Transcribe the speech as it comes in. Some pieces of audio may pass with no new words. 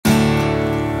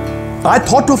I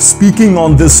thought of speaking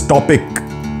on this topic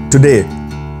today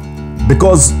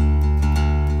because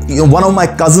one of my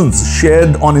cousins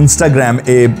shared on Instagram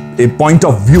a point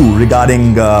of view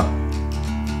regarding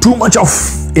too much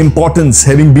of importance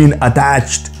having been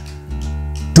attached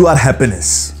to our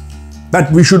happiness.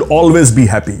 That we should always be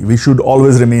happy, we should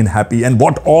always remain happy, and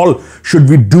what all should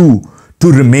we do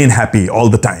to remain happy all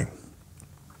the time.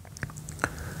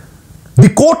 The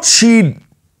quote she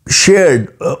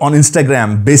shared on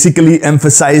Instagram basically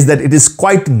emphasized that it is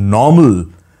quite normal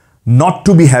not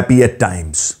to be happy at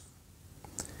times,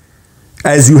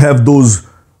 as you have those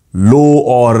low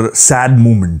or sad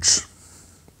moments.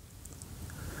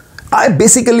 I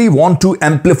basically want to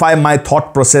amplify my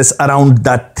thought process around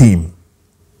that theme.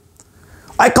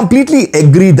 I completely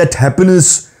agree that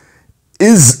happiness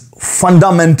is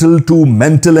fundamental to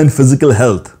mental and physical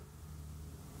health,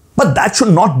 but that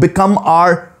should not become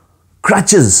our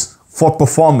crutches for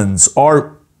performance,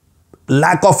 or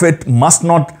lack of it must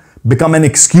not become an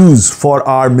excuse for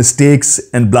our mistakes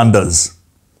and blunders.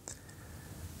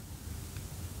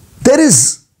 There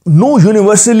is no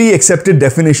universally accepted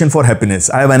definition for happiness.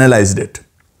 I have analyzed it.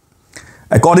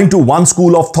 According to one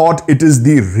school of thought, it is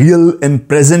the real and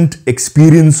present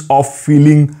experience of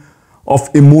feeling of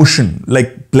emotion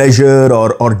like pleasure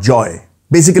or joy.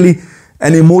 Basically,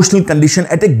 an emotional condition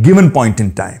at a given point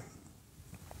in time.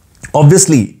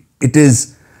 Obviously, it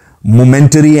is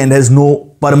momentary and has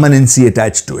no permanency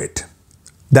attached to it.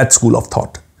 That school of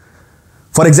thought.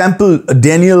 For example,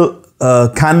 Daniel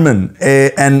Kahneman,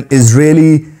 an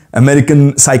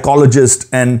Israeli-American psychologist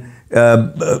and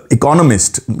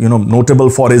economist, notable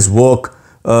for his work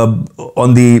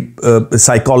on the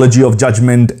psychology of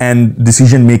judgment and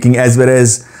decision making, as well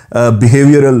as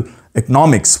behavioral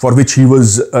economics, for which he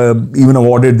was even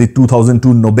awarded the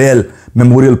 2002 Nobel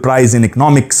Memorial Prize in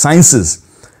Economic Sciences,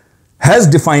 has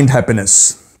defined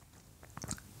happiness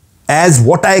as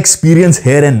what I experience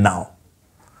here and now.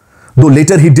 Though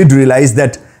later he did realize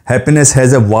that happiness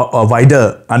has a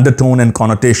wider undertone and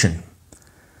connotation.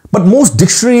 But most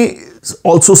dictionaries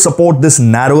also support this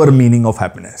narrower meaning of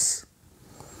happiness.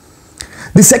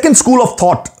 The second school of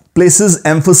thought places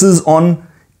emphasis on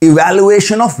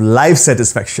evaluation of life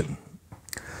satisfaction,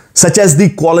 such as the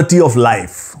quality of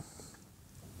life.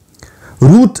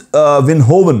 Ruth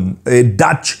Winhoven, a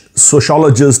Dutch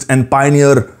sociologist and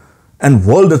pioneer and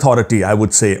world authority, I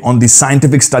would say, on the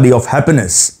scientific study of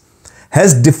happiness,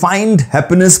 has defined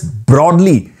happiness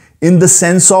broadly in the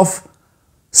sense of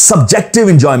subjective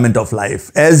enjoyment of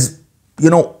life, as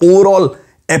overall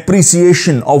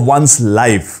appreciation of one's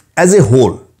life as a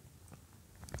whole.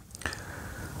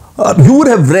 You would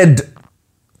have read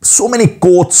so many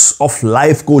quotes of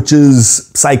life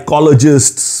coaches,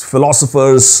 psychologists,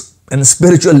 philosophers, and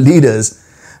spiritual leaders,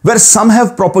 where some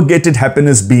have propagated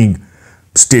happiness being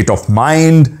state of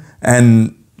mind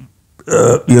and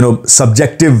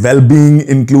subjective well-being,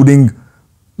 including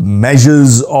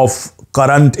measures of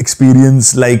current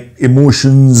experience like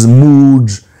emotions,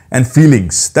 moods, and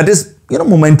feelings. That is,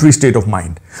 momentary state of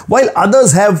mind. While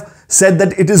others have said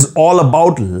that it is all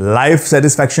about life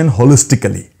satisfaction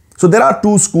holistically. So there are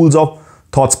two schools of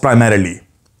thoughts primarily.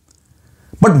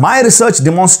 But my research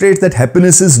demonstrates that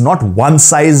happiness is not one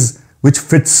size which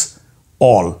fits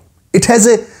all. It has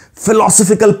a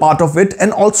philosophical part of it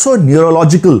and also a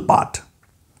neurological part.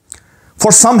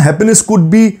 For some, happiness could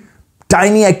be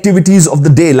tiny activities of the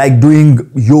day, like doing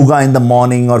yoga in the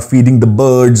morning, or feeding the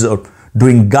birds, or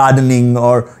doing gardening,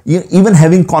 or even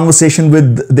having conversation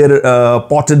with their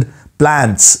potted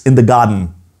plants in the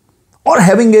garden, or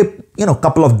having a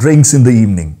couple of drinks in the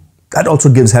evening. That also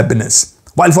gives happiness.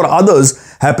 While for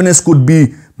others, happiness could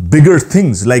be bigger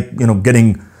things like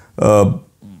getting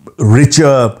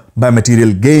richer by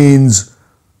material gains,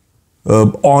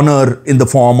 honor in the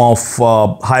form of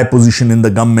high position in the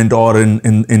government or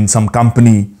in some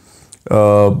company,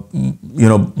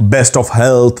 best of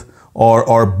health,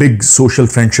 or big social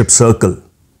friendship circle.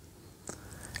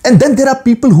 And then there are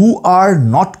people who are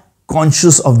not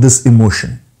conscious of this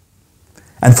emotion.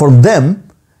 And for them,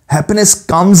 happiness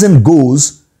comes and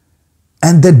goes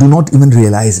and they do not even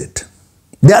realize it.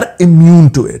 They are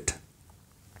immune to it.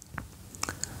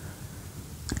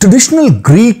 Traditional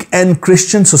Greek and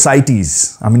Christian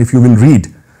societies, if you will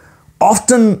read,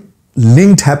 often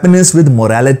linked happiness with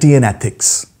morality and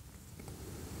ethics.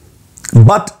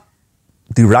 But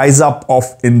the rise up of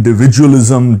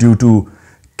individualism due to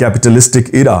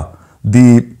capitalistic era,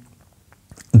 the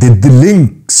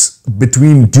links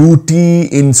between duty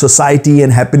in society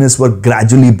and happiness were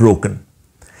gradually broken.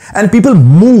 And people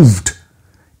moved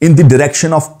in the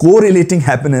direction of correlating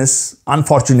happiness,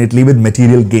 unfortunately, with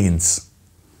material gains.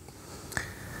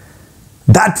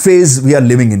 That phase we are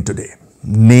living in today,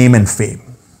 name and fame.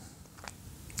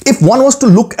 If one was to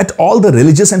look at all the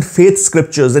religious and faith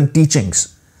scriptures and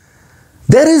teachings,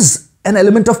 there is an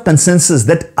element of consensus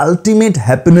that ultimate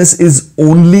happiness is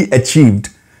only achieved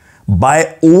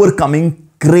by overcoming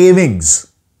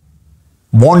cravings,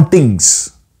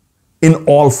 wantings in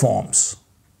all forms.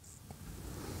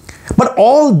 But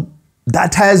all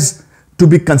that has to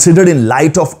be considered in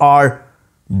light of our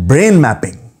brain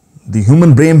mapping. The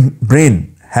human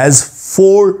brain has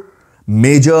 4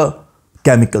 major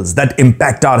chemicals that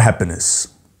impact our happiness.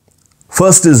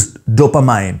 First is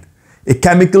dopamine, a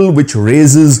chemical which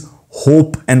raises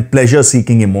hope and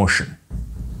pleasure-seeking emotion.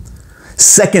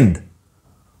 Second,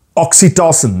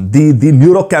 oxytocin, the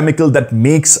neurochemical that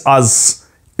makes us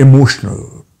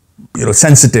emotional,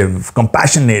 sensitive,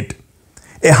 compassionate,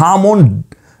 a hormone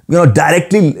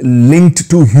directly linked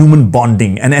to human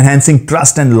bonding and enhancing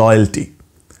trust and loyalty.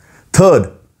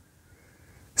 Third,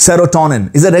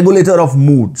 serotonin is a regulator of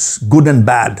moods, good and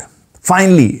bad.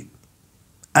 Finally,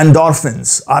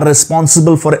 endorphins are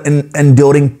responsible for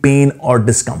enduring pain or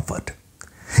discomfort.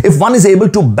 If one is able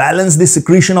to balance the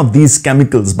secretion of these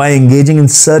chemicals by engaging in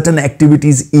certain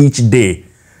activities each day,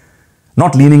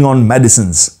 not leaning on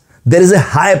medicines, there is a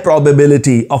high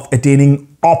probability of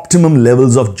attaining optimum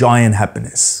levels of joy and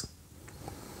happiness.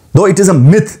 Though it is a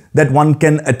myth that one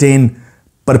can attain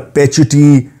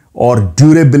perpetuity or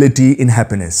durability in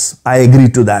happiness, I agree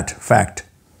to that fact.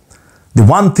 The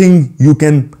one thing you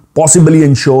can possibly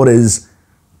ensure is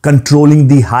controlling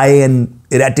the high and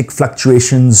erratic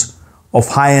fluctuations of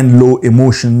high and low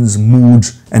emotions,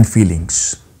 moods, and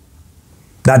feelings.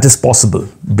 That is possible,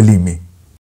 believe me.